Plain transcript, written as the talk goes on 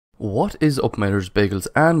What is up, my little bagels,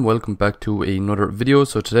 and welcome back to another video.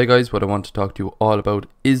 So today guys, what I want to talk to you all about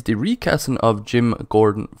is the recasting of Jim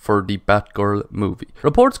Gordon for the Batgirl movie.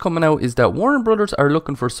 Reports coming out is that Warner Brothers are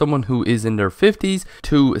looking for someone who is in their 50s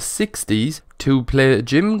to 60s to play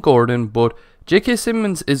Jim Gordon, but J.K.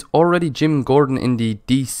 Simmons is already Jim Gordon in the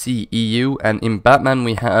DCEU, and in Batman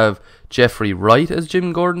we have Jeffrey Wright as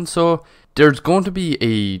Jim Gordon, so there's going to be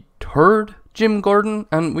a third Jim Gordon,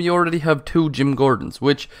 and we already have two Jim Gordons,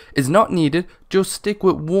 which is not needed. Just stick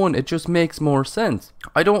with one, it just makes more sense.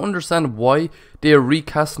 I don't understand why they are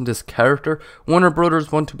recasting this character. Warner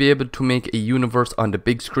Brothers want to be able to make a universe on the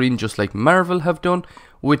big screen just like Marvel have done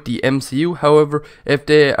with the MCU. However, if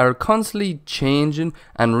they are constantly changing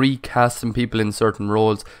and recasting people in certain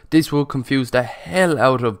roles, this will confuse the hell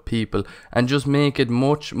out of people and just make it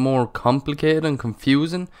much more complicated and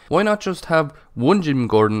confusing. Why not just have one Jim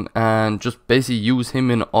Gordon and just basically use him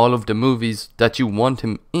in all of the movies that you want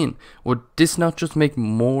him in? Would this not just make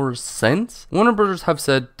more sense? Warner Brothers have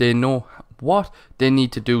said they know what they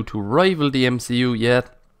need to do to rival the MCU,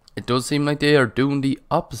 yet it does seem like they are doing the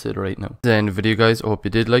opposite right now. That's the end of the video guys. I hope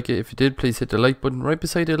you did like it. If you did, please hit the like button. Right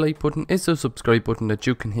beside the like button is the subscribe button that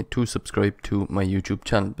you can hit to subscribe to my YouTube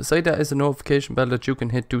channel. Beside that is a notification bell that you can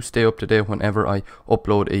hit to stay up to date whenever I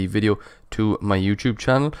upload a video to my YouTube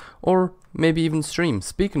channel, or maybe even stream.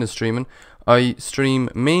 Speaking of streaming, I stream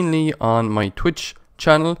mainly on my Twitch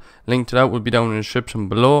channel. Link to that will be down in the description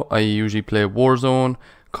below. I usually play Warzone,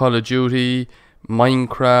 Call of Duty,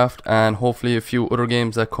 Minecraft, and hopefully a few other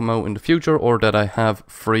games that come out in the future, or that I have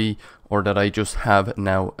free, or that I just have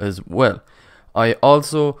now as well. I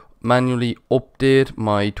also manually update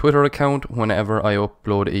my Twitter account whenever I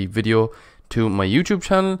upload a video to my YouTube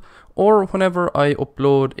channel, or whenever I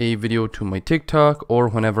upload a video to my TikTok, or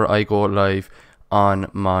whenever I go live on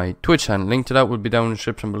my Twitch channel. Link to that will be down in the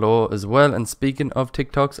description below as well. And speaking of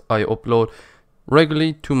TikToks, I upload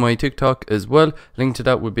regularly to my TikTok as well. Link to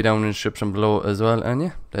that will be down in the description below as well. And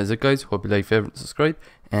yeah, that's it guys. Hope you like, favorite, subscribe,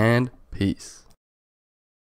 and peace.